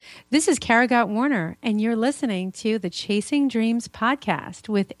This is Kara Gott Warner, and you're listening to the Chasing Dreams podcast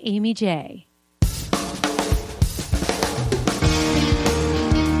with Amy J.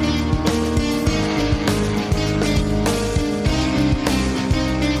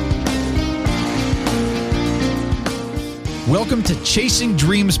 Welcome to Chasing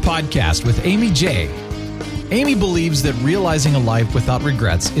Dreams podcast with Amy J. Amy believes that realizing a life without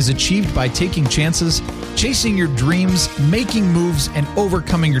regrets is achieved by taking chances, chasing your dreams, making moves, and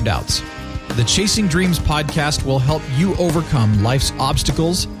overcoming your doubts. The Chasing Dreams podcast will help you overcome life's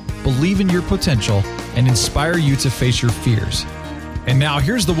obstacles, believe in your potential, and inspire you to face your fears. And now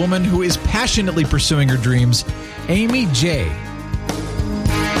here's the woman who is passionately pursuing her dreams, Amy J.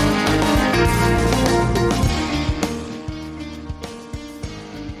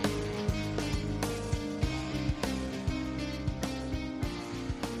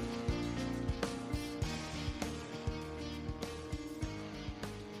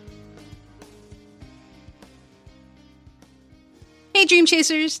 Hey, Dream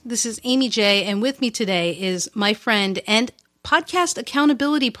Chasers, this is Amy J, and with me today is my friend and podcast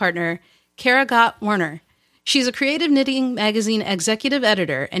accountability partner, Kara Gott Warner. She's a Creative Knitting Magazine executive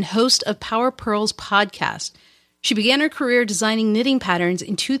editor and host of Power Pearls podcast. She began her career designing knitting patterns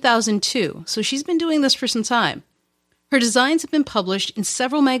in 2002, so she's been doing this for some time. Her designs have been published in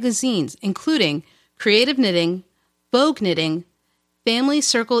several magazines, including Creative Knitting, Vogue Knitting, Family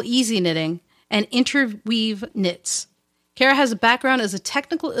Circle Easy Knitting, and Interweave Knits. Kara has a background as a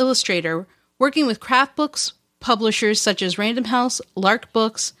technical illustrator, working with craft books publishers such as Random House, Lark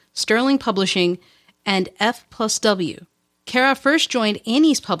Books, Sterling Publishing, and F+W. Kara first joined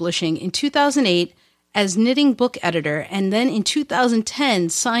Annie's Publishing in 2008 as knitting book editor, and then in 2010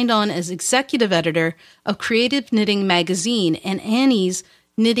 signed on as executive editor of Creative Knitting Magazine and Annie's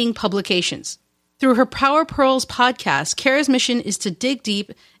Knitting Publications. Through her Power Pearls podcast, Kara's mission is to dig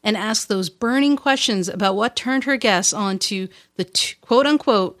deep and ask those burning questions about what turned her guests onto the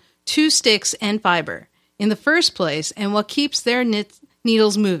quote-unquote two sticks and fiber in the first place and what keeps their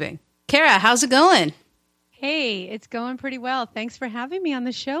needles moving. Kara, how's it going? Hey, it's going pretty well. Thanks for having me on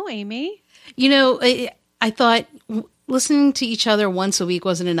the show, Amy. You know, I thought listening to each other once a week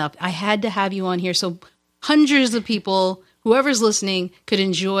wasn't enough. I had to have you on here so hundreds of people, whoever's listening, could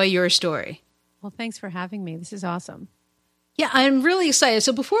enjoy your story. Well, thanks for having me. This is awesome. Yeah, I'm really excited.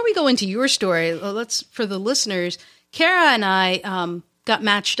 So before we go into your story, for the listeners, Kara and I got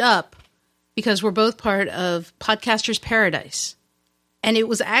matched up because we're both part of Podcasters Paradise. And it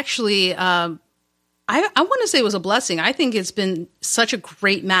was actually, I want to say it was a blessing. I think it's been such a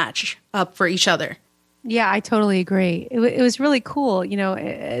great match up for each other. Yeah, I totally agree. It was really cool, you know,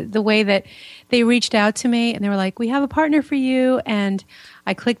 the way that they reached out to me and they were like, we have a partner for you. And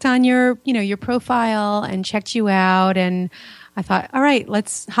I clicked on your profile and checked you out. And I thought, all right,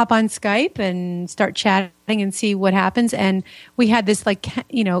 let's hop on Skype and start chatting and see what happens. And we had this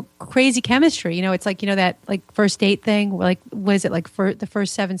crazy chemistry. You know, it's like, that like first date thing. Like, what is it like for the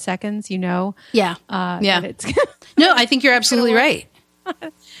first 7 seconds, Yeah. Yeah. No, I think you're absolutely right.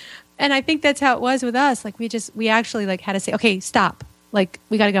 And I think that's how it was with us. Like we actually like had to say, okay, stop. Like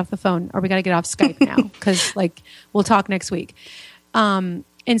we got to get off the phone or we got to get off Skype now because like we'll talk next week. And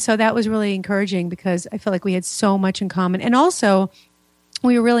so that was really encouraging because I feel like we had so much in common. And also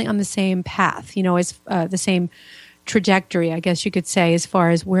we were really on the same path, as the same trajectory, I guess you could say, as far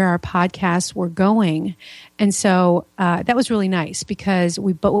as where our podcasts were going. And so that was really nice because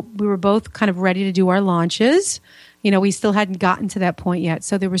we were both kind of ready to do our launches. We still hadn't gotten to that point yet.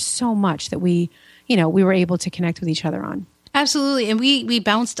 So there was so much that we were able to connect with each other on. Absolutely. And we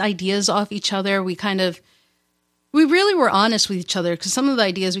bounced ideas off each other. We really were honest with each other because some of the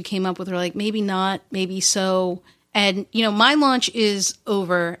ideas we came up with were like, maybe not, maybe so. And, my launch is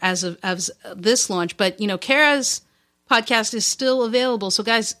over as of this launch, but, Kara's podcast is still available. So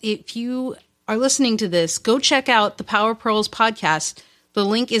guys, if you are listening to this, go check out the Power Pearls podcast. The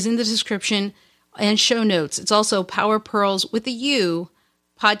link is in the description and show notes. It's also Power Pearls with a U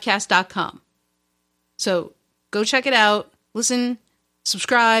podcast.com. So go check it out, listen,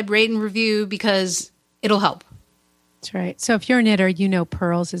 subscribe, rate and review because it'll help. That's right. So if you're a knitter,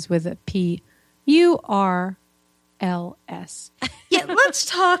 pearls is with a P-U-R-L-S. Yeah, let's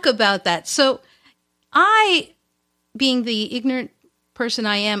talk about that. So I, being the ignorant person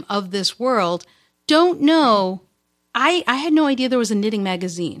I am of this world, don't know. I had no idea there was a knitting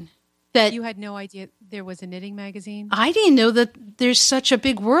magazine. That you had no idea there was a knitting magazine? I didn't know that there's such a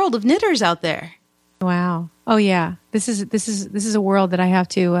big world of knitters out there. Wow. Oh yeah. This is a world that I have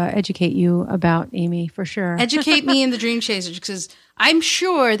to educate you about, Amy, for sure. Educate me in the Dream Chasers because I'm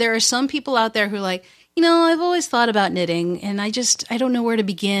sure there are some people out there who are like, I've always thought about knitting and I don't know where to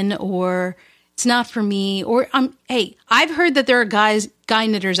begin, or it's not for me, or hey, I've heard that there are guy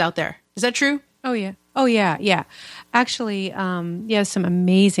knitters out there. Is that true? Oh yeah. Yeah. Actually, some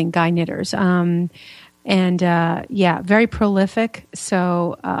amazing guy knitters. Very prolific.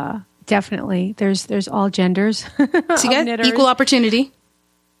 So, definitely there's all genders. So you got equal opportunity.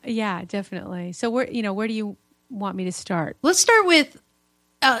 Yeah, definitely. So where do you want me to start? Let's start with,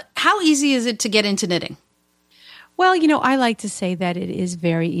 how easy is it to get into knitting? Well, I like to say that it is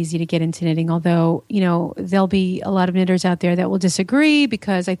very easy to get into knitting, although, there'll be a lot of knitters out there that will disagree,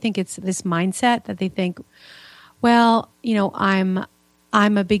 because I think it's this mindset that they think, well, I'm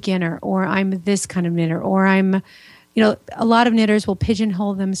a beginner, or I'm this kind of knitter, or I'm, a lot of knitters will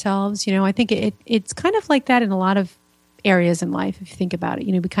pigeonhole themselves. I think it's kind of like that in a lot of areas in life, if you think about it.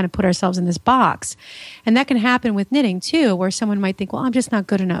 We kind of put ourselves in this box, and that can happen with knitting too, where someone might think, well, I'm just not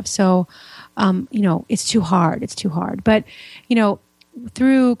good enough, so it's too hard. But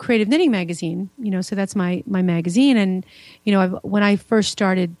through Creative Knitting Magazine, so that's my magazine, and when I first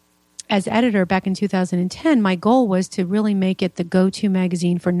started as editor back in 2010, my goal was to really make it the go-to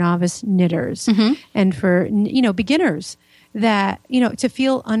magazine for novice knitters, and for beginners, that to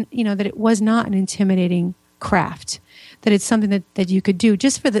feel that it was not an intimidating craft, that it's something that you could do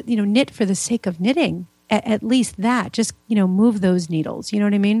just for the knit for the sake of knitting, at least that, just move those needles, you know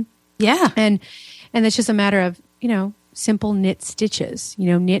what I mean? Yeah. And it's just a matter of simple knit stitches,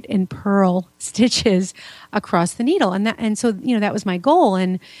 knit and purl stitches across the needle, and so that was my goal.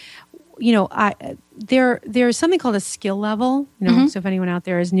 And there's something called a skill level, so if anyone out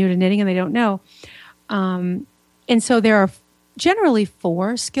there is new to knitting and they don't know, and so there are generally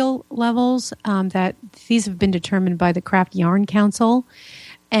 4 skill levels, that these have been determined by the Craft Yarn Council.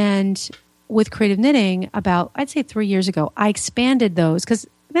 And with Creative Knitting, about, I'd say 3 years ago, I expanded those, because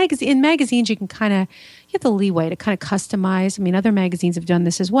in magazines you have the leeway to kind of customize. I mean, other magazines have done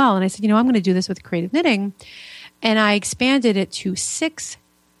this as well. And I said, I'm going to do this with Creative Knitting. And I expanded it to 6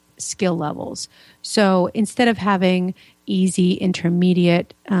 skill levels. So instead of having easy,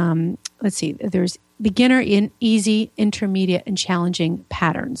 intermediate, there's beginner, easy, intermediate, and challenging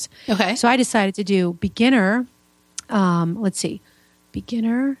patterns. Okay. So I decided to do beginner,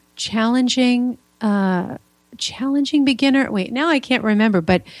 beginner, challenging beginner. Wait, now I can't remember,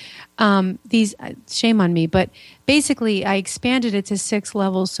 but these, shame on me, but basically I expanded it to 6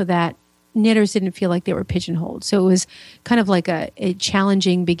 levels so that knitters didn't feel like they were pigeonholed. So it was kind of like a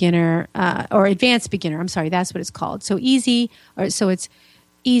challenging beginner, or advanced beginner. I'm sorry, that's what it's called. So it's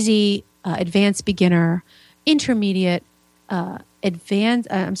easy, advanced beginner, intermediate,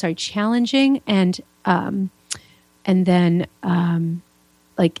 challenging, and then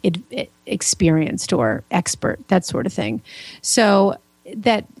experienced or expert, that sort of thing. So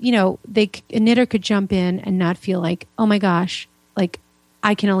that, a knitter could jump in and not feel like, oh my gosh, like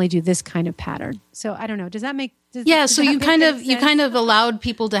I can only do this kind of pattern. So I don't know. Does that make sense? So you kind of allowed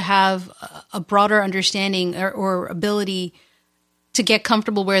people to have a broader understanding or ability to get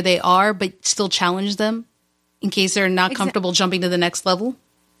comfortable where they are, but still challenge them in case they're not comfortable jumping to the next level?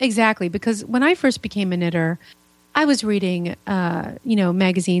 Exactly. Because when I first became a knitter, I was reading,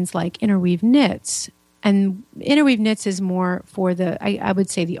 magazines like Interweave Knits. And Interweave Knits is more for I would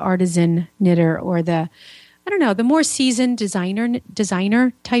say the artisan knitter, or the more seasoned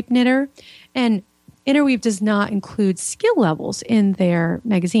designer type knitter. And Interweave does not include skill levels in their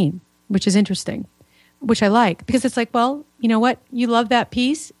magazine, which is interesting, which I like, because it's like, well, you know what? You love that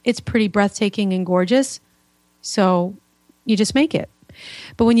piece. It's pretty breathtaking and gorgeous. So you just make it.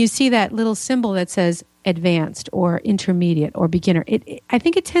 But when you see that little symbol that says advanced or intermediate or beginner, I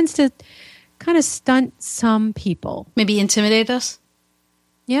think it tends to kind of stunt some people. Maybe intimidate us?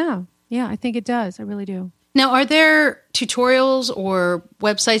 Yeah, I think it does. I really do. Now, are there tutorials or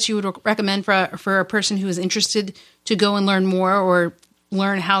websites you would recommend for a person who is interested to go and learn more, or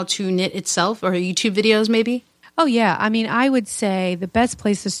learn how to knit itself, or YouTube videos maybe? Oh, yeah. I mean, I would say the best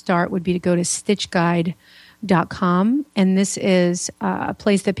place to start would be to go to stitchguide.com. And this is a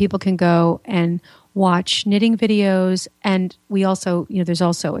place that people can go and watch knitting videos. And we also,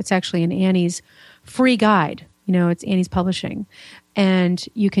 it's actually an Annie's free guide. It's Annie's Publishing. And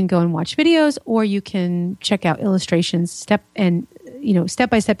you can go and watch videos, or you can check out illustrations,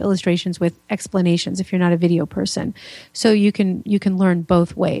 step-by-step illustrations with explanations if you're not a video person. So you can learn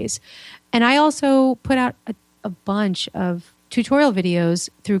both ways. And I also put out a bunch of tutorial videos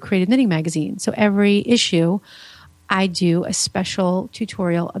through Creative Knitting Magazine. So every issue, I do a special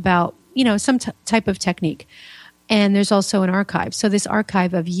tutorial about, some type of technique. And there's also an archive. So this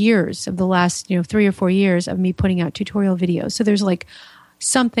archive of years, of the last 3 or 4 years of me putting out tutorial videos. So there's like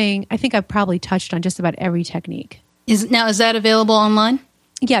something. I think I've probably touched on just about every technique. Is that available online?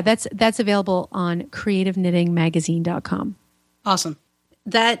 Yeah, that's available on creativeknittingmagazine.com. Awesome.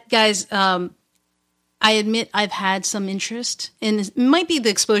 That, guys, I admit I've had some interest, and it might be the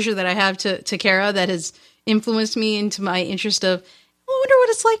exposure that I have to Kara that has influenced me into my interest of, I wonder what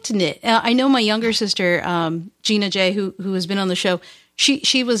it's like to knit. I know my younger sister, Gina J, who has been on the show,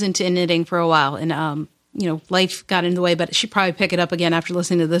 she was into knitting for a while, and life got in the way, but she'd probably pick it up again after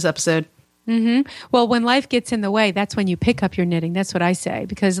listening to this episode. Mm-hmm. Well, when life gets in the way, that's when you pick up your knitting. That's what I say.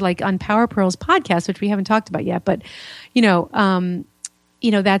 Because like on Power Pearls podcast, which we haven't talked about yet, but that's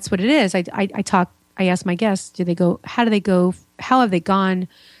what it is. I ask my guests, how have they gone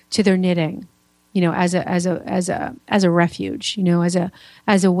to their knitting, as a refuge,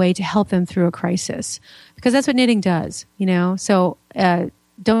 as a way to help them through a crisis, because that's what knitting does, so,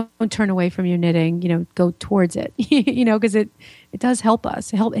 don't turn away from your knitting, go towards it, because it does help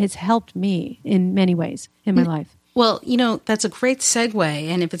us. It's helped me in many ways in my life. Well, that's a great segue.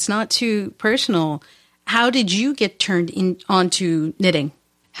 And if it's not too personal, how did you get turned onto knitting?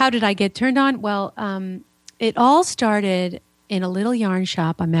 How did I get turned on? Well, it all started in a little yarn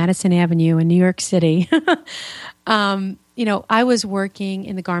shop on Madison Avenue in New York City. I was working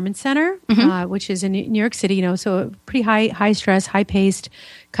in the Garment Center, which is in New York City, so a pretty high stress, high paced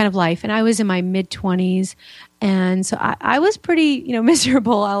kind of life. And I was in my mid 20s. And so I was pretty,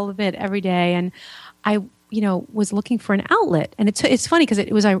 miserable, I'll admit, every day. And I, was looking for an outlet. And it's funny because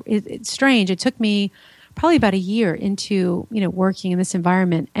it's strange. It took me probably about a year into, working in this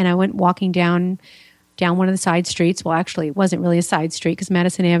environment. And I went walking down one of the side streets. Well, actually, it wasn't really a side street because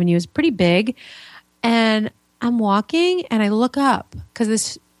Madison Avenue is pretty big. And I'm walking and I look up because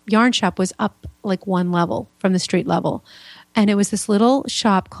this yarn shop was up like one level from the street level. And it was this little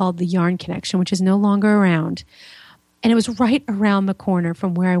shop called the Yarn Connection, which is no longer around. And it was right around the corner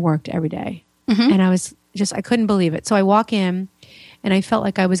from where I worked every day. Mm-hmm. And I couldn't believe it. So I walk in and I felt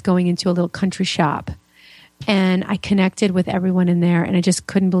like I was going into a little country shop. And I connected with everyone in there, and I just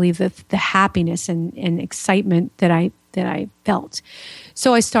couldn't believe the happiness and excitement that I felt.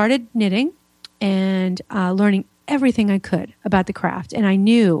 So I started knitting and learning everything I could about the craft. And I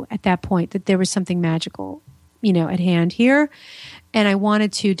knew at that point that there was something magical, at hand here. And I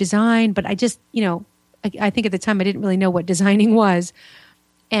wanted to design, but I just, I think at the time I didn't really know what designing was.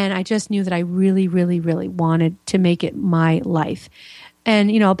 And I just knew that I really, really, really wanted to make it my life.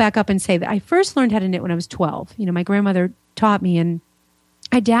 And, I'll back up and say that I first learned how to knit when I was 12. My grandmother taught me and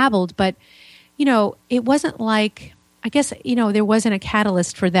I dabbled, but, it wasn't like, I guess, there wasn't a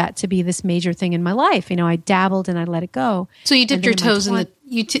catalyst for that to be this major thing in my life. I dabbled and I let it go. So you dipped your toes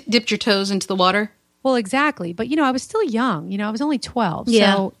dipped your toes into the water? Well, exactly. But, I was still young, I was only 12.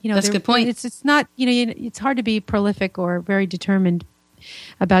 Yeah, so, that's a good point. It's not, it's hard to be prolific or very determined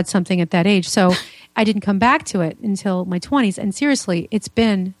about something at that age. So I didn't come back to it until my 20s. And seriously, it's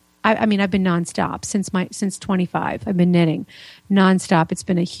been, I've been nonstop since 25. I've been knitting nonstop. It's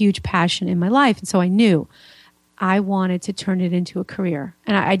been a huge passion in my life. And so I knew I wanted to turn it into a career.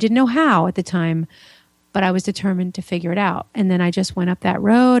 And I didn't know how at the time, but I was determined to figure it out. And then I just went up that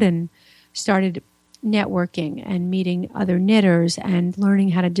road and started networking and meeting other knitters and learning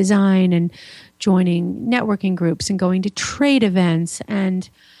how to design and joining networking groups and going to trade events and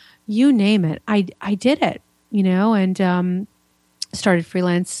you name it. I did it, and started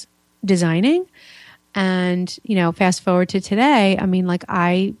freelance designing. And, fast forward to today,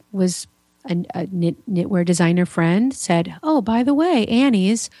 I was a knitwear designer friend said, oh, by the way,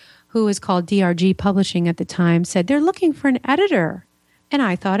 Annie's, who was called DRG Publishing at the time, said they're looking for an editor. And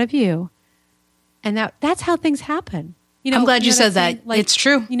I thought of you. And that's how things happen. I'm glad you said that. It's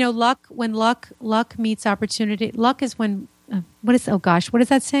true. When luck meets opportunity. Luck is when, what is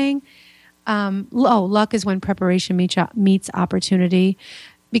that saying? Luck is when preparation meets opportunity.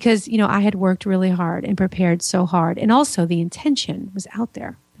 Because, I had worked really hard and prepared so hard. And also the intention was out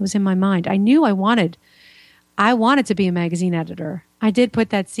there. It was in my mind. I knew I wanted to be a magazine editor. I did put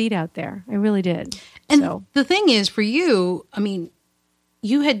that seed out there. I really did. And the thing is, for you,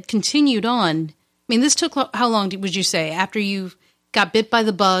 you had continued on. This took, how long would you say, after you got bit by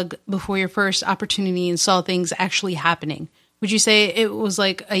the bug before your first opportunity and saw things actually happening? Would you say it was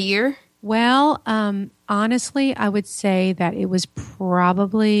like a year? Well, honestly, I would say that it was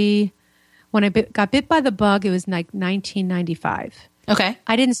probably, when I got bit by the bug, it was like 1995. Okay.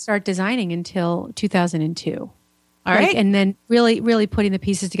 I didn't start designing until 2002. All right. And then really, really putting the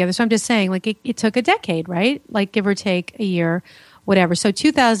pieces together. So I'm just saying, it took a decade, right? Give or take a year, whatever. So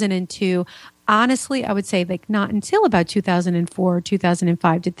 2002, honestly, I would say not until about 2004 or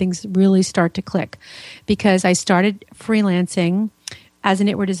 2005 did things really start to click, because I started freelancing as a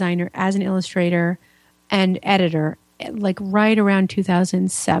knitwear designer, as an illustrator and editor, like right around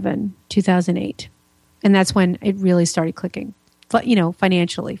 2007, 2008. And that's when it really started clicking,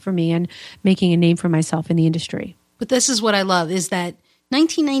 financially for me and making a name for myself in the industry. But this is what I love is that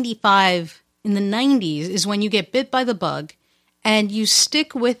 1995 in the 90s is when you get bit by the bug and you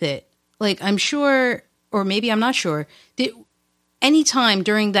stick with it. Like I'm sure, or maybe I'm not sure, any time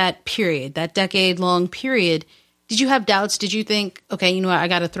during that period, that decade-long period, did you have doubts? Did you think, okay, you know what, I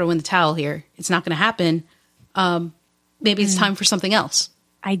got to throw in the towel here. It's not going to happen. Maybe it's time for something else.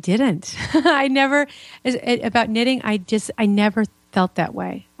 I didn't. I never, about knitting, I never felt that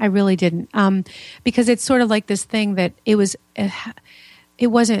way. I really didn't. Because it's sort of like this thing that it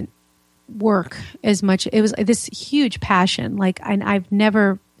wasn't work as much. It was this huge passion. Like I've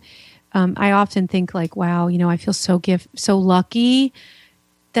never, I often think like, wow, I feel so lucky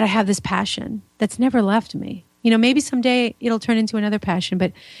that I have this passion that's never left me. Maybe someday it'll turn into another passion,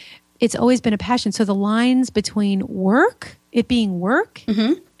 but it's always been a passion. So the lines between it being work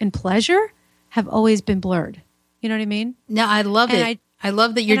and pleasure have always been blurred. You know what I mean? No, I love it. I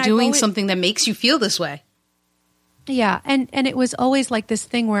love that you're doing something that makes you feel this way. Yeah. And it was always like this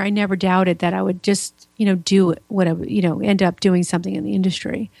thing where I never doubted that I would just, do whatever, end up doing something in the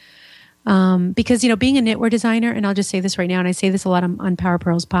industry. Because, being a knitwear designer, and I'll just say this right now, and I say this a lot on Power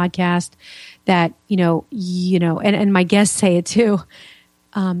Pearls podcast, that, and my guests say it too,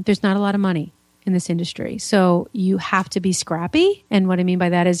 there's not a lot of money in this industry. So you have to be scrappy. And what I mean by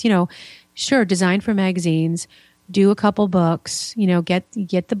that is, sure, design for magazines, do a couple books, get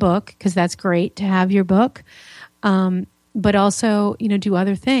the book, because that's great to have your book. But also, do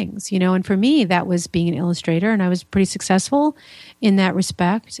other things, and for me, that was being an illustrator, and I was pretty successful in that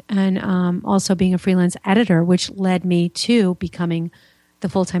respect. And also being a freelance editor, which led me to becoming the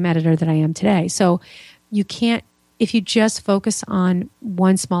full-time editor that I am today. So you can't, if you just focus on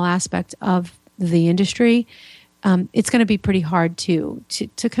one small aspect of the industry, it's going to be pretty hard to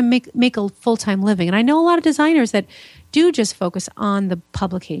make a full-time living. And I know a lot of designers that do just focus on the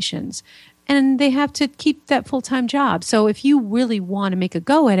publications, and they have to keep that full-time job. So if you really want to make a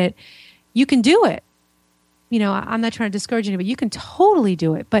go at it, you can do it. I'm not trying to discourage anybody. You can totally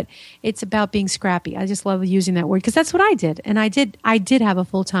do it, but it's about being scrappy. I just love using that word because that's what I did. And I did have a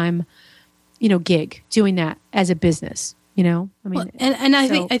full-time, gig doing that as a business, I mean,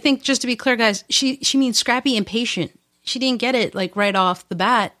 I think just to be clear, guys, she means scrappy and patient. She didn't get it like right off the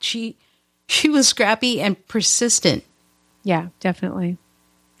bat. She was scrappy and persistent. Yeah, definitely.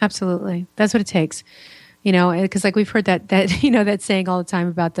 Absolutely. That's what it takes, because like we've heard that that saying all the time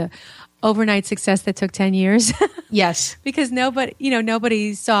about the overnight success that took 10 years. Yes. Because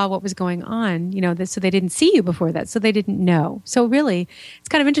nobody saw what was going on, so they didn't see you before that. So they didn't know. So really, it's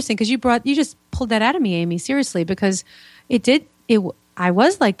kind of interesting because you just pulled that out of me, Amy, seriously, because I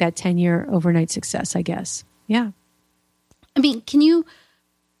was like that 10-year overnight success, I guess. Yeah. I mean, can you,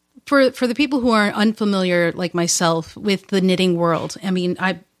 for the people who are unfamiliar like myself with the knitting world, I mean,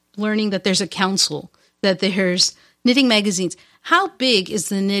 I'm learning that there's a council, that there's knitting magazines. How big is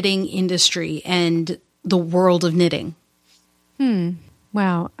the knitting industry and the world of knitting?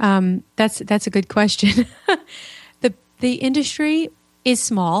 Wow. That's a good question. The industry is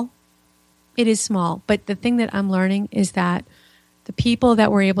small. It is small. But the thing that I'm learning is that the people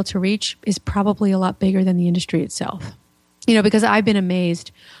that we're able to reach is probably a lot bigger than the industry itself. Because I've been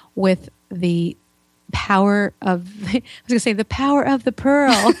amazed with the power of, the power of the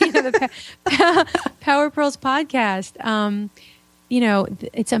pearl, the Power Pearls podcast.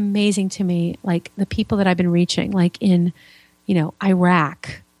 It's amazing to me, like the people that I've been reaching, like in,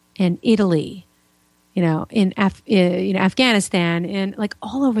 Iraq and Italy, in Afghanistan and like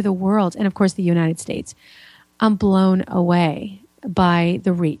all over the world. And of course the United States. I'm blown away by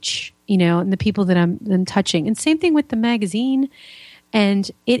the reach, and the people that I'm touching. And same thing with the magazine.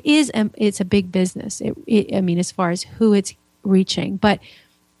 And it's a big business. As far as who it's reaching, but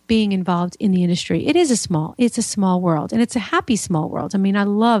being involved in the industry, it's a small world, and it's a happy small world. I mean, I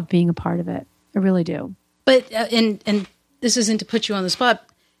love being a part of it. I really do. But, and this isn't to put you on the spot,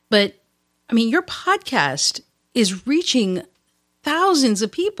 but I mean, your podcast is reaching thousands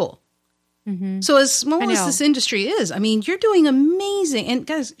of people. Mm-hmm. So as small as this industry is, I mean, you're doing amazing. And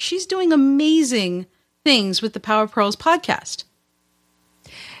guys, she's doing amazing things with the Power Pearls podcast.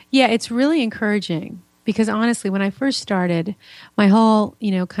 Yeah, it's really encouraging because honestly, when I first started, my whole,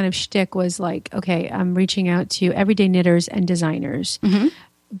 kind of shtick was like, okay, I'm reaching out to everyday knitters and designers.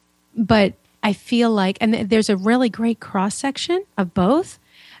 Mm-hmm. But I feel like, and there's a really great cross section of both.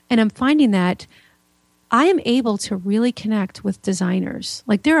 And I'm finding that I am able to really connect with designers.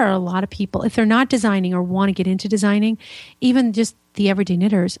 Like there are a lot of people, if they're not designing or want to get into designing, even just the everyday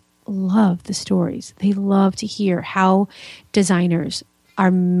knitters love the stories. They love to hear how designers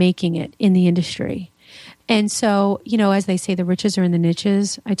are making it in the industry. And so, as they say, the riches are in the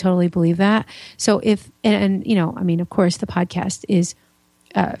niches. I totally believe that. So of course, the podcast is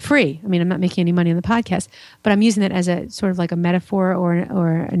free. I mean, I'm not making any money on the podcast, but I'm using it as a sort of like a metaphor or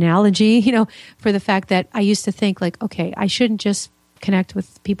analogy, for the fact that I used to think like, okay, I shouldn't just connect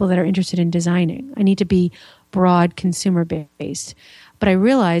with people that are interested in designing. I need to be broad consumer based. But I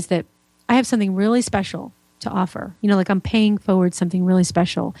realized that I have something really special to offer. Like I'm paying forward something really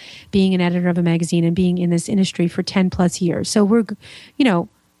special, being an editor of a magazine and being in this industry for 10 plus years. So we're,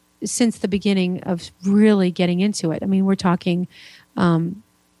 since the beginning of really getting into it, I mean, we're talking,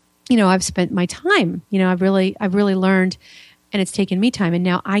 I've spent my time, I've really learned, and it's taken me time. And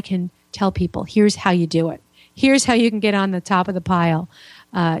now I can tell people, here's how you do it. Here's how you can get on the top of the pile.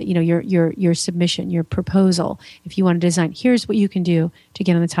 Your submission, your proposal. If you want to design, here's what you can do to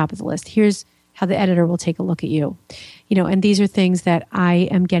get on the top of the list. Here's how the editor will take a look at you. And these are things that I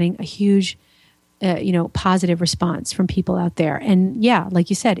am getting a huge, positive response from people out there. And yeah, like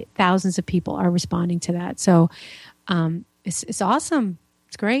you said, thousands of people are responding to that. So it's awesome.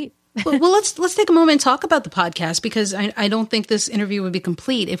 It's great. well, let's take a moment and talk about the podcast, because I don't think this interview would be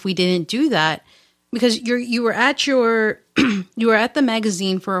complete if we didn't do that. Because you were at you were at the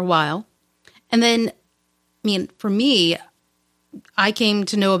magazine for a while, and then, I mean, for me, I came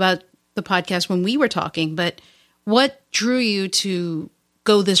to know about the podcast when we were talking. But what drew you to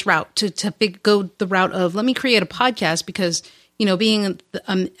go this route, go the route of, let me create a podcast, because being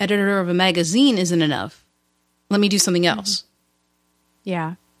an editor of a magazine isn't enough. Let me do something else.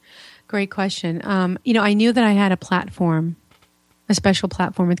 Yeah, great question. I knew that I had a special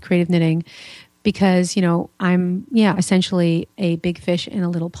platform with Creative Knitting, because, I'm, essentially a big fish in a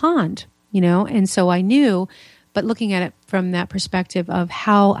little pond, and so I knew, but looking at it from that perspective of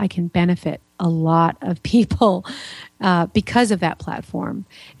how I can benefit a lot of people because of that platform.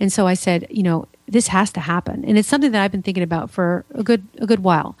 And so I said, this has to happen. And it's something that I've been thinking about for a good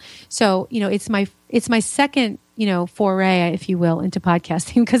while. So, it's my second, foray, if you will, into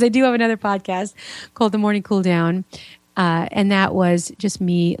podcasting, because I do have another podcast called The Morning Cool Down. And that was just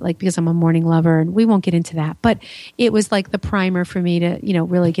me, like, because I'm a morning lover, and we won't get into that, but it was like the primer for me to,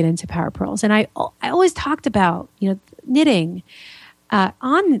 really get into Power Pearls. And I always talked about, knitting,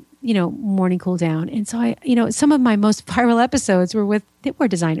 on, Morning Cool Down. And so I, some of my most viral episodes were with knitwear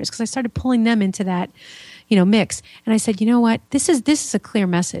designers, because I started pulling them into that, mix. And I said, you know what, this is a clear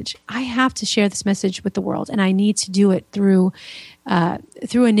message. I have to share this message with the world, and I need to do it through a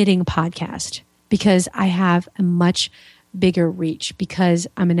knitting podcast, because I have a much bigger reach, because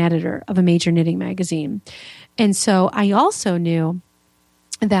I'm an editor of a major knitting magazine. And so I also knew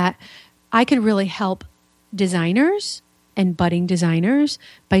that I could really help designers and budding designers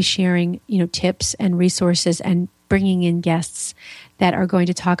by sharing, tips and resources, and bringing in guests that are going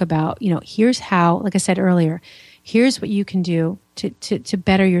to talk about, here's how, like I said earlier, here's what you can do to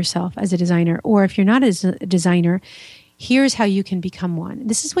better yourself as a designer. Or if you're not a designer, here's how you can become one.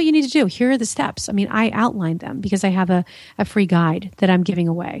 This is what you need to do. Here are the steps. I mean, I outlined them because I have a free guide that I'm giving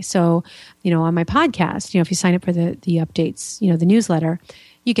away. So, on my podcast, if you sign up for the updates, the newsletter,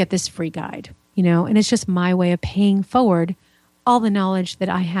 you get this free guide, and it's just my way of paying forward all the knowledge that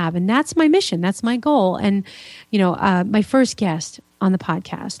I have. And that's my mission. That's my goal. And, my first guest on the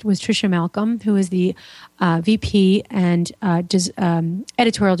podcast was Trisha Malcolm, who is the VP and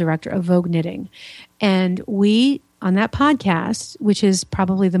editorial director of Vogue Knitting. And we, on that podcast, which is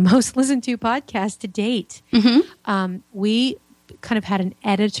probably the most listened to podcast to date, we kind of had an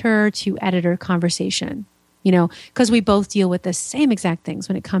editor to editor conversation, because we both deal with the same exact things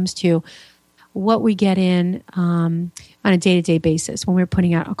when it comes to what we get in on a day-to-day basis when we're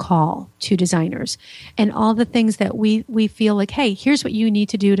putting out a call to designers, and all the things that we feel like, hey, here's what you need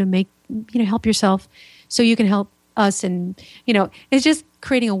to do to make, help yourself so you can help us. And, it's just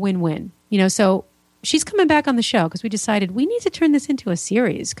creating a win-win, so she's coming back on the show because we decided we need to turn this into a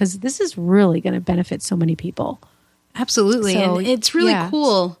series, because this is really going to benefit so many people. Absolutely. So, and it's really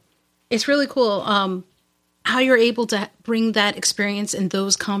cool. It's really cool how you're able to bring that experience and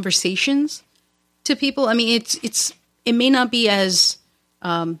those conversations to people. I mean, it may not be as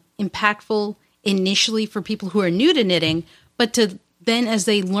impactful initially for people who are new to knitting, but then as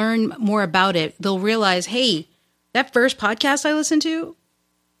they learn more about it, they'll realize, hey, that first podcast I listened to,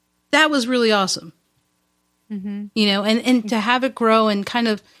 that was really awesome. And to have it grow and kind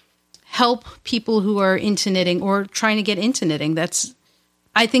of help people who are into knitting or trying to get into knitting,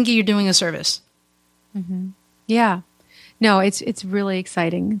 I think you're doing a service. Yeah. No, it's really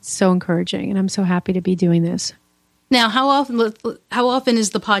exciting. It's so encouraging, and I'm so happy to be doing this. Now, how often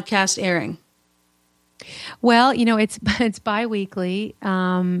is the podcast airing? Well, it's biweekly,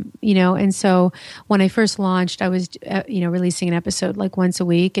 and so when I first launched, I was releasing an episode like once a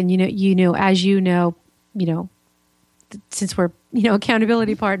week, and since we're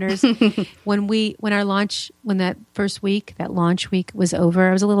accountability partners, when that launch week was over,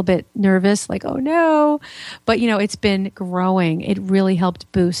 I was a little bit nervous, like, oh no, but it's been growing. It really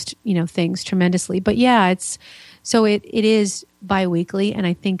helped boost things tremendously. But yeah, it is biweekly, and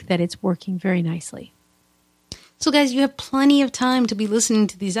I think that it's working very nicely. So guys, you have plenty of time to be listening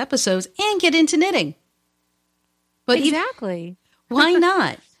to these episodes and get into knitting. But exactly. Why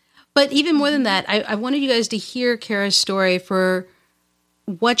not? But even more than that, I wanted you guys to hear Kara's story for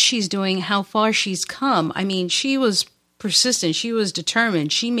what she's doing, how far she's come. I mean, she was persistent. She was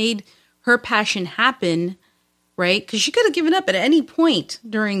determined. She made her passion happen, right? Because she could have given up at any point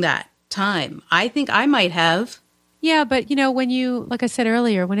during that time. I think I might have. Yeah, but when you, like I said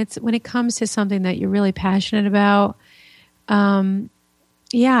earlier, when it comes to something that you're really passionate about,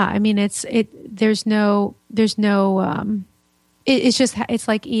 it's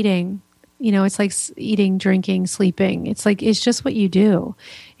like eating, it's like eating, drinking, sleeping. It's just what you do.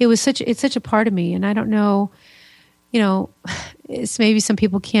 It's such a part of me. And I don't know, it's maybe some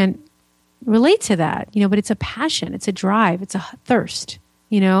people can't relate to that, but it's a passion, it's a drive, it's a thirst,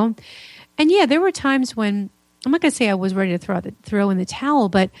 and yeah, there were times when, I'm not going to say I was ready to throw in the towel,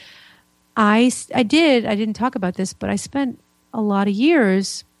 but I didn't talk about this, but I spent a lot of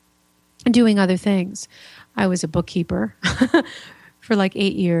years doing other things. I was a bookkeeper for like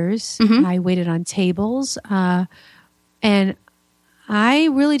 8 years. Mm-hmm. I waited on tables. And I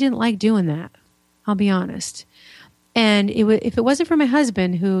really didn't like doing that. I'll be honest. And if it wasn't for my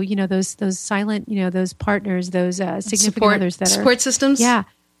husband, who, those silent, those partners, those significant others that support systems. Yeah.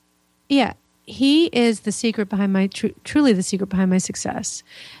 Yeah. He is the secret behind truly the secret behind my success.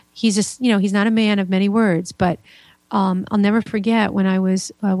 He's just, he's not a man of many words, but I'll never forget when I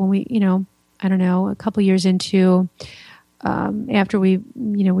was, when we, I don't know, a couple years into, after we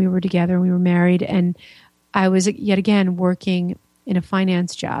were together, we were married, and I was yet again working in a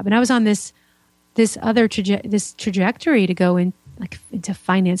finance job, and I was on this trajectory to go into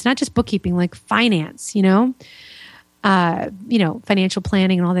finance, not just bookkeeping, like finance, financial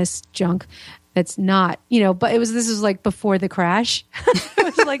planning and all this junk. That's not, but this was like before the crash.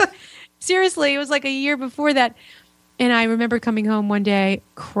 It was like, seriously, it was like a year before that. And I remember coming home one day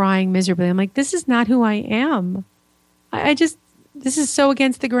crying miserably. I'm like, this is not who I am. This is so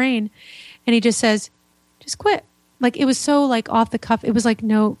against the grain. And he just says, just quit. Like, it was so like off the cuff. It was like,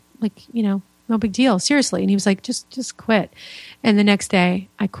 no big deal. Seriously. And he was like, just quit. And the next day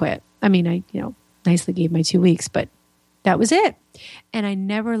I quit. I mean, I, nicely gave my 2 weeks, but that was it. And I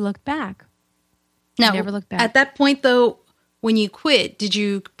never looked back. Now, at that point, though, when you quit, did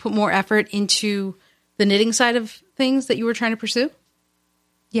you put more effort into the knitting side of things that you were trying to pursue?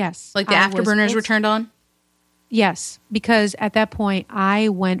 Yes. Like the afterburners were turned on? Yes, because at that point, I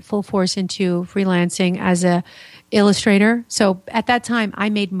went full force into freelancing as a illustrator. So at that time, I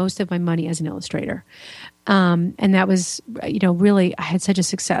made most of my money as an illustrator. And that was, really, I had such a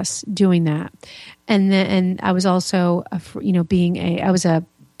success doing that. And I was also, I was an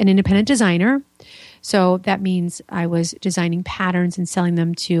independent designer. So that means I was designing patterns and selling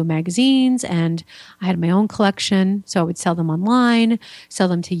them to magazines, and I had my own collection. So I would sell them online, sell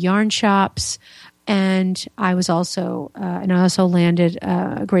them to yarn shops. And I was also, landed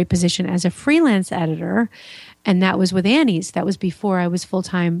a great position as a freelance editor. And that was with Annie's. That was before I was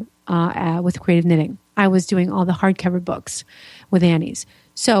full-time with Creative Knitting. I was doing all the hardcover books with Annie's.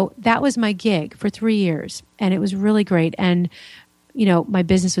 So that was my gig for 3 years. And it was really great. And my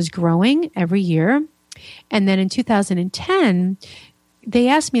business was growing every year. And then in 2010, they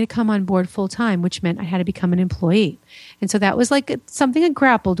asked me to come on board full time, which meant I had to become an employee. And so that was like something I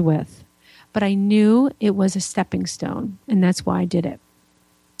grappled with, but I knew it was a stepping stone, and that's why I did it.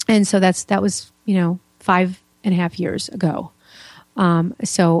 And so that was, 5.5 years ago.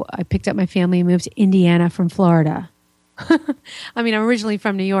 So I picked up my family and moved to Indiana from Florida. I mean, I'm originally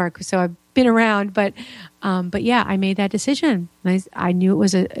from New York, so I've been around, but yeah, I made that decision. I knew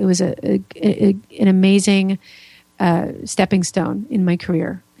it was an amazing stepping stone in my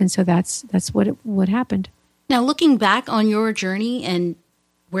career, and so that's what happened. Now, looking back on your journey and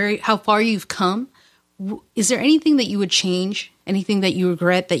how far you've come, is there anything that you would change? Anything that you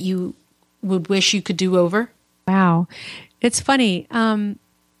regret that you would wish you could do over? Wow, it's funny, and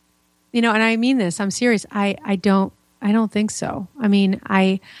I mean this. I'm serious. I don't think so. I mean,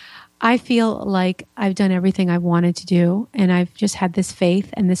 I feel like I've done everything I wanted to do, and I've just had this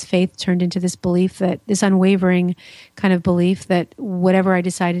faith, and this faith turned into this belief, that this unwavering kind of belief that whatever I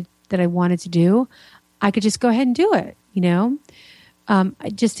decided that I wanted to do, I could just go ahead and do it, you know? I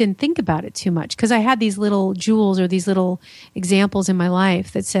just didn't think about it too much because I had these little jewels or these little examples in my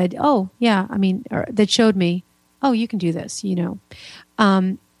life that said, oh, yeah, I mean, or that showed me, oh, you can do this, you know?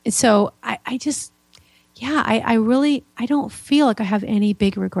 So I just, yeah, I really, I don't feel like I have any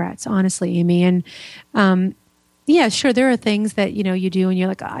big regrets, honestly, Amy. And yeah, sure, there are things that, you know, you do and you're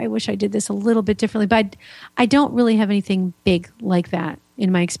like, oh, I wish I did this a little bit differently. But I don't really have anything big like that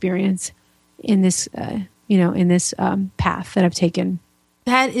in my experience in this, you know, in this path that I've taken.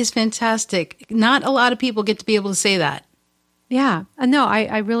 That is fantastic. Not a lot of people get to be able to say that. Yeah, no,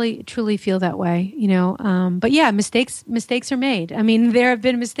 I really truly feel that way, you know. But yeah, mistakes are made. I mean, there have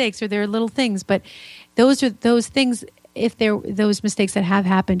been mistakes, or there are little things, but those things. If those mistakes that have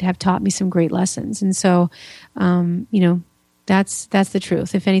happened have taught me some great lessons, and so, you know, that's the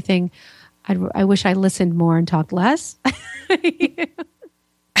truth. If anything, I wish I listened more and talked less.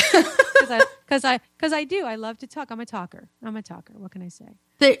 Because I do. I love to talk. I'm a talker. What can I say?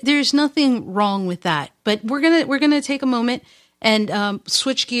 There's nothing wrong with that. But we're gonna take a moment and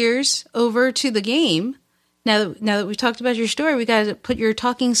switch gears over to the game. Now that we've talked about your story, we got to put your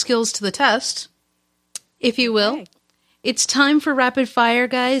talking skills to the test, if you will. Okay. It's time for rapid fire,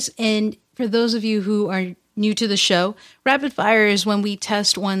 guys. And for those of you who are new to the show, rapid fire is when we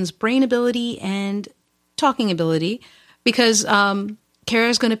test one's brain ability and talking ability. Because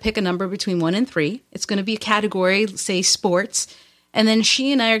Kara's going to pick a number between 1 and 3. It's going to be a category, say sports. And then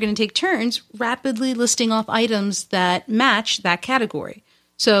she and I are going to take turns rapidly listing off items that match that category.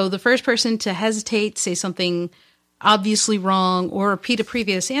 So the first person to hesitate, say something obviously wrong, or repeat a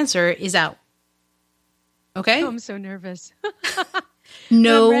previous answer is out. Okay? Oh, I'm so nervous.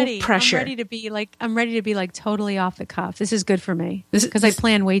 No pressure. I'm ready to be like totally off the cuff. This is good for me because I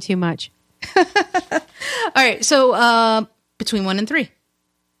plan way too much. All right. So between 1 and 3.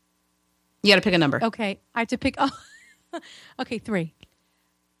 You got to pick a number. Okay. I have to pick. Oh, okay. 3.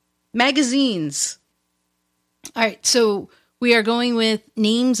 Magazines. All right. So we are going with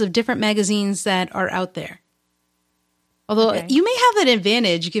names of different magazines that are out there. Although you may have that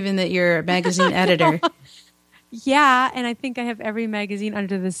advantage given that you're a magazine editor. Yeah. And I think I have every magazine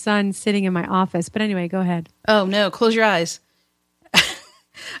under the sun sitting in my office. But anyway, go ahead. Oh, no. Close your eyes.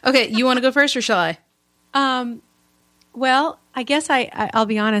 Okay. You want to go first or shall I? Well, I guess I'll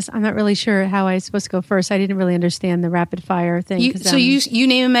be honest. I'm not really sure how I'm supposed to go first. I didn't really understand the rapid fire thing. You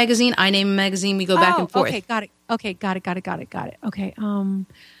name a magazine, I name a magazine. We go back and forth. Okay, got it. Okay, got it. Okay. I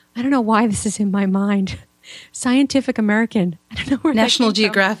don't know why this is in my mind. Scientific American. I don't know where National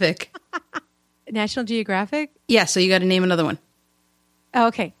Geographic. National Geographic. Yeah. So you got to name another one. Oh,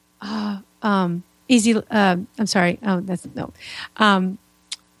 okay. Easy. I'm sorry. Oh, that's no.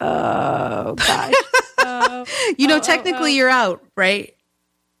 Oh gosh. Technically you're out, right?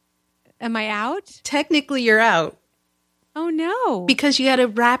 Am I out? Technically you're out. Oh no. Because you got to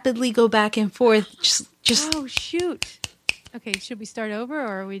rapidly go back and forth. Just Oh shoot. Okay, should we start over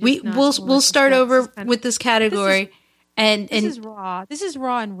or are we just we'll start over with this category. This is raw. This is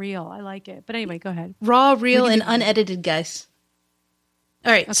raw and real. I like it. But anyway, go ahead. Raw, real, and unedited, guys.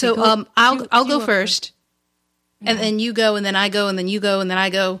 All right. Okay, so I'll go first. And then you go, and then I go, and then you go, and then I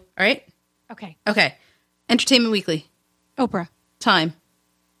go. All right? Okay. Entertainment Weekly. Oprah. Time.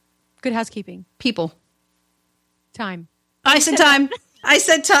 Good Housekeeping. People. Time. I said time. I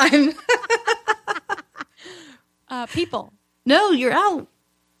said time. People. No, you're out.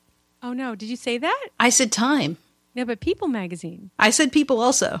 Oh, no. Did you say that? I said time. No, but People magazine. I said people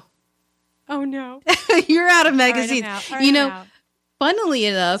also. Oh, no. You're out of magazines. All right, funnily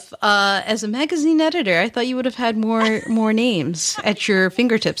enough, as a magazine editor, I thought you would have had more names at your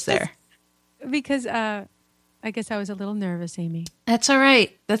fingertips there. Because I guess I was a little nervous, Amy. That's all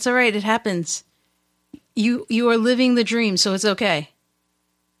right. It happens. You are living the dream, so it's okay.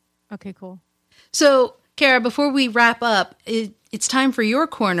 Okay, cool. So, Kara, before we wrap up, it's time for your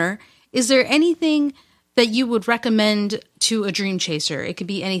corner. Is there anything that you would recommend to a dream chaser? It could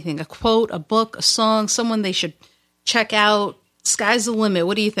be anything, a quote, a book, a song, someone they should check out. Sky's the limit.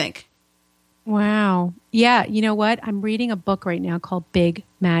 What do you think? Wow. Yeah, you know what? I'm reading a book right now called Big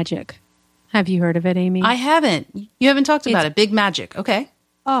Magic. Have you heard of it, Amy? I haven't. You haven't talked about it. Big Magic. Okay.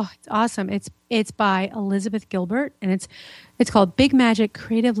 Oh, it's awesome. It's by Elizabeth Gilbert, and it's called Big Magic: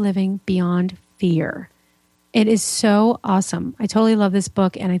 Creative Living Beyond Fear. It is so awesome. I totally love this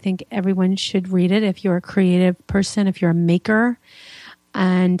book, and I think everyone should read it if you're a creative person, if you're a maker.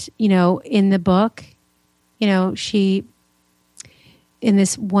 And, in the book, she in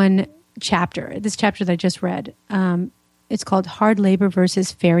this one chapter, this chapter that I just read. It's called Hard Labor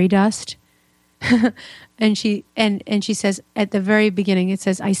versus Fairy Dust. and she says at the very beginning, it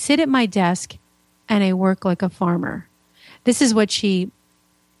says, I sit at my desk and I work like a farmer. This is what she...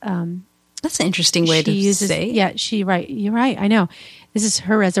 That's an interesting way to say. Yeah, you're right. I know. This is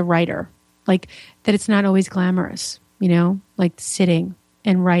her as a writer. Like that it's not always glamorous, like sitting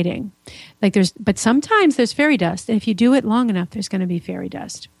and writing. But sometimes there's fairy dust. And if you do it long enough, there's going to be fairy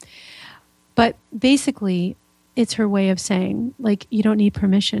dust. But basically, it's her way of saying, like, you don't need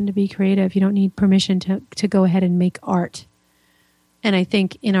permission to be creative. You don't need permission to go ahead and make art. And I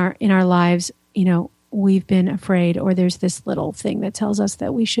think in our lives, we've been afraid, or there's this little thing that tells us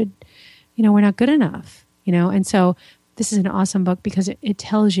that we should, we're not good enough, And so this is an awesome book because it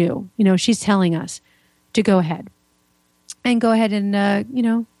tells you, she's telling us to go ahead and,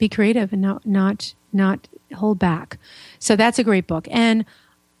 be creative and not hold back. So that's a great book. And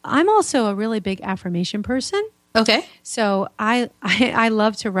I'm also a really big affirmation person. Okay. So I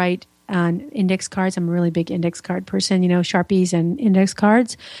love to write on index cards. I'm a really big index card person, Sharpies and index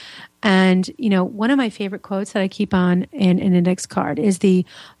cards. And, one of my favorite quotes that I keep on in an index card is the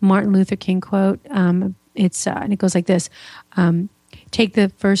Martin Luther King quote. And it goes like this. Take the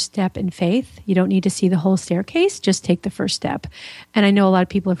first step in faith. You don't need to see the whole staircase. Just take the first step. And I know a lot of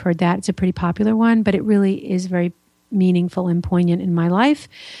people have heard that. It's a pretty popular one, but it really is very meaningful and poignant in my life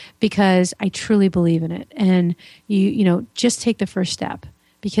because I truly believe in it. And you just take the first step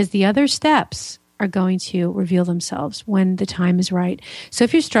because the other steps are going to reveal themselves when the time is right. So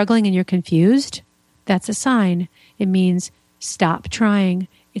if you're struggling and you're confused, that's a sign. It means stop trying.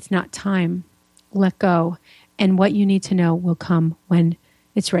 It's not time. Let go. And what you need to know will come when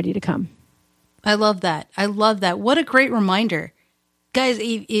it's ready to come. I love that. What a great reminder. Guys,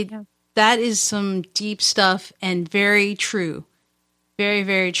 that is some deep stuff and very true. Very,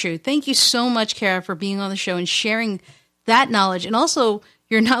 very true. Thank you so much, Kara, for being on the show and sharing that knowledge and also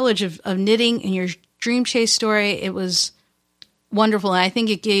your knowledge of knitting and your dream chase story. It was wonderful. And I think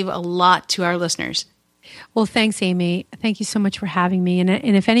it gave a lot to our listeners. Well, thanks, Amy. Thank you so much for having me. And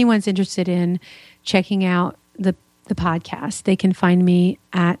if anyone's interested in checking out the podcast, they can find me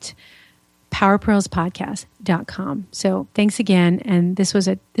at powerpearlspodcast.com. So thanks again. And this was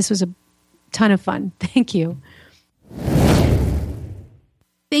a ton of fun. Thank you.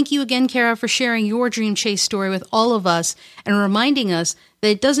 Thank you again, Kara, for sharing your dream chase story with all of us and reminding us that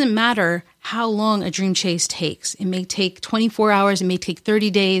it doesn't matter how long a dream chase takes. It may take 24 hours, it may take 30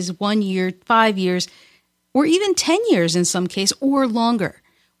 days, 1 year, 5 years, or even 10 years in some case, or longer.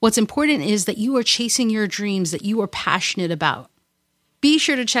 What's important is that you are chasing your dreams that you are passionate about. Be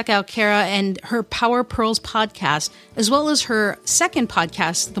sure to check out Kara and her Power Pearls podcast, as well as her second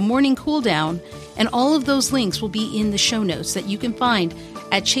podcast, The Morning Cool Down, and all of those links will be in the show notes that you can find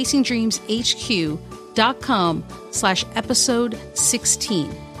at chasingdreamshq.com/episode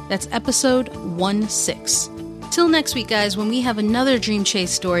 16. That's episode 16. Till next week, guys, when we have another dream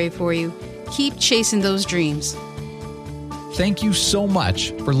chase story for you, keep chasing those dreams. Thank you so much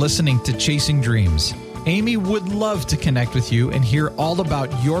for listening to Chasing Dreams. Amy would love to connect with you and hear all about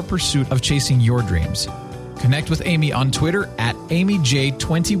your pursuit of chasing your dreams. Connect with Amy on Twitter at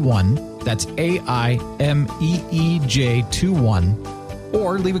AmyJ21. That's AIMEEJ21.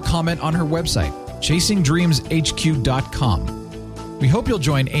 Or leave a comment on her website, chasingdreamshq.com. We hope you'll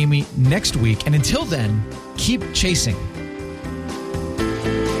join Amy next week. And until then, keep chasing.